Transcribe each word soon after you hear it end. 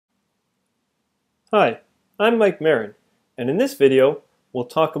Hi, I'm Mike Marin, and in this video we'll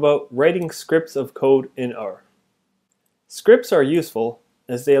talk about writing scripts of code in R. Scripts are useful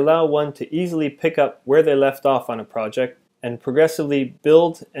as they allow one to easily pick up where they left off on a project and progressively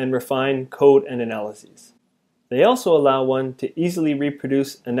build and refine code and analyses. They also allow one to easily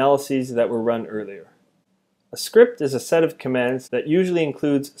reproduce analyses that were run earlier. A script is a set of commands that usually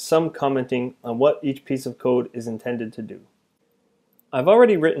includes some commenting on what each piece of code is intended to do. I've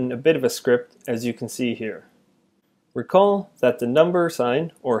already written a bit of a script, as you can see here. Recall that the number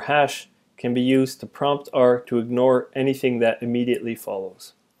sign, or hash, can be used to prompt R to ignore anything that immediately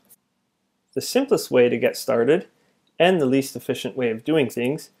follows. The simplest way to get started, and the least efficient way of doing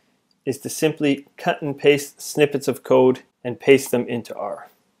things, is to simply cut and paste snippets of code and paste them into R.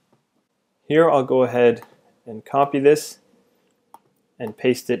 Here I'll go ahead and copy this and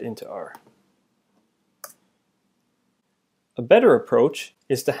paste it into R. A better approach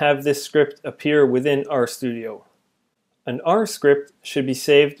is to have this script appear within RStudio. An R script should be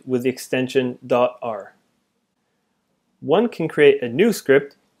saved with the extension .r. One can create a new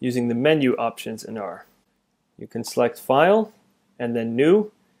script using the menu options in R. You can select File and then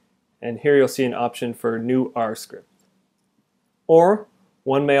New, and here you'll see an option for New R script. Or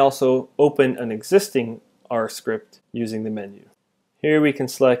one may also open an existing R script using the menu. Here we can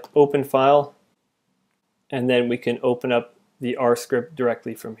select Open File, and then we can open up the R script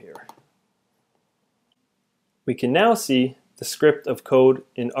directly from here. We can now see the script of code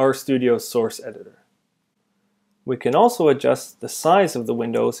in RStudio Source Editor. We can also adjust the size of the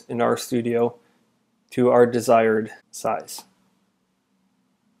windows in RStudio to our desired size.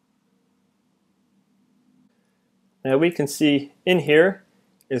 Now we can see in here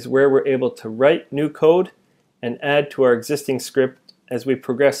is where we're able to write new code and add to our existing script as we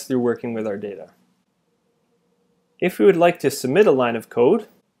progress through working with our data. If we would like to submit a line of code,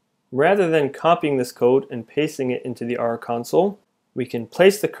 rather than copying this code and pasting it into the R console, we can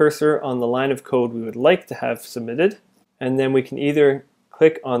place the cursor on the line of code we would like to have submitted, and then we can either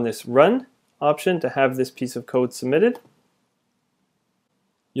click on this Run option to have this piece of code submitted.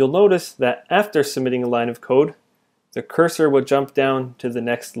 You'll notice that after submitting a line of code, the cursor will jump down to the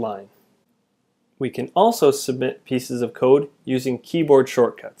next line. We can also submit pieces of code using keyboard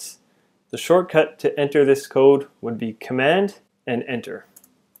shortcuts. The shortcut to enter this code would be Command and Enter.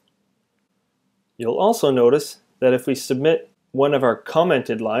 You'll also notice that if we submit one of our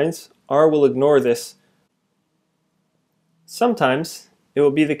commented lines, R will ignore this. Sometimes it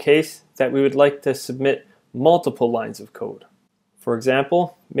will be the case that we would like to submit multiple lines of code. For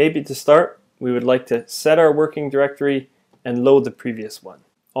example, maybe to start, we would like to set our working directory and load the previous one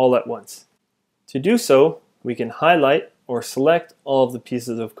all at once. To do so, we can highlight or select all of the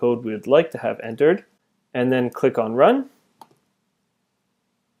pieces of code we would like to have entered, and then click on Run.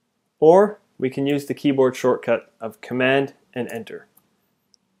 Or we can use the keyboard shortcut of Command and Enter.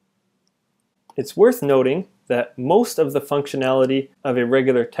 It's worth noting that most of the functionality of a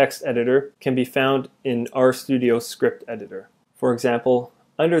regular text editor can be found in RStudio Script Editor. For example,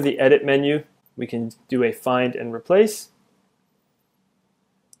 under the Edit menu, we can do a Find and Replace.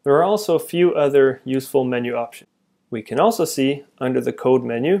 There are also a few other useful menu options. We can also see under the Code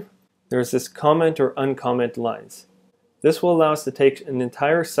menu, there's this Comment or Uncomment lines. This will allow us to take an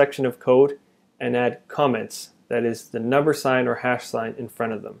entire section of code and add comments, that is the number sign or hash sign in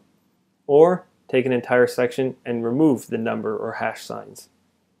front of them. Or take an entire section and remove the number or hash signs.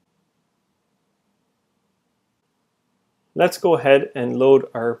 Let's go ahead and load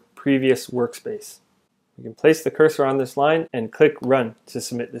our previous workspace. We can place the cursor on this line and click Run to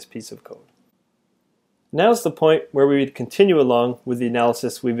submit this piece of code. Now's the point where we would continue along with the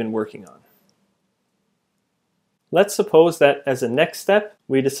analysis we've been working on. Let's suppose that as a next step,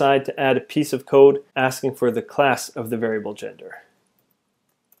 we decide to add a piece of code asking for the class of the variable gender.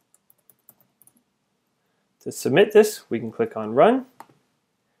 To submit this, we can click on Run,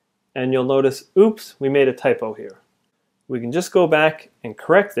 and you'll notice, oops, we made a typo here. We can just go back and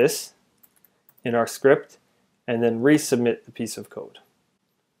correct this in our script and then resubmit the piece of code.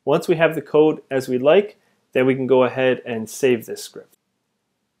 Once we have the code as we like, then we can go ahead and save this script.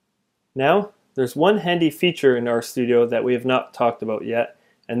 Now, there's one handy feature in RStudio that we have not talked about yet,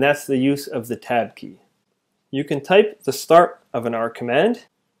 and that's the use of the Tab key. You can type the start of an R command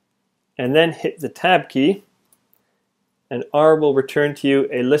and then hit the Tab key, and R will return to you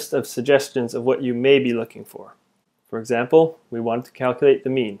a list of suggestions of what you may be looking for. For example, we want to calculate the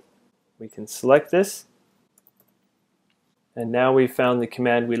mean. We can select this, and now we've found the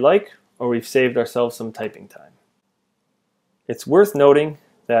command we like, or we've saved ourselves some typing time. It's worth noting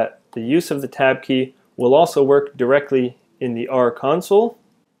that the use of the Tab key will also work directly in the R console,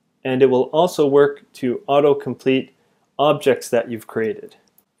 and it will also work to autocomplete objects that you've created.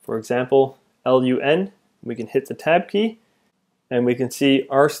 For example, LUN, we can hit the tab key, and we can see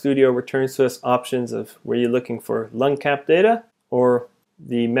RStudio returns to us options of were you looking for lung cap data or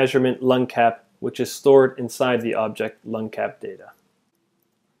the measurement lung cap, which is stored inside the object lung cap data.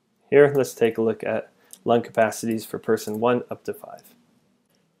 Here, let's take a look at lung capacities for person 1 up to 5.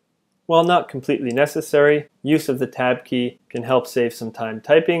 While not completely necessary, use of the tab key can help save some time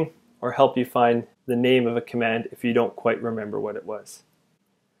typing or help you find the name of a command if you don't quite remember what it was.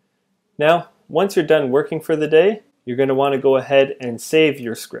 Now, once you're done working for the day, you're going to want to go ahead and save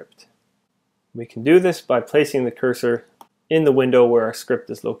your script. We can do this by placing the cursor in the window where our script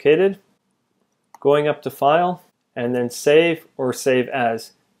is located, going up to File, and then Save or Save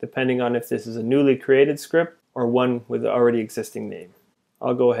As, depending on if this is a newly created script or one with an already existing name.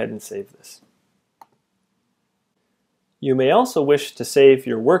 I'll go ahead and save this. You may also wish to save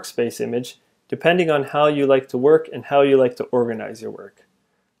your workspace image depending on how you like to work and how you like to organize your work.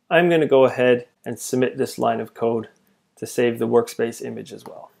 I'm going to go ahead and submit this line of code to save the workspace image as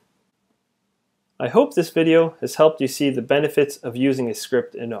well. I hope this video has helped you see the benefits of using a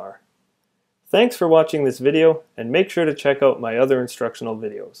script in R. Thanks for watching this video, and make sure to check out my other instructional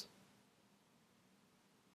videos.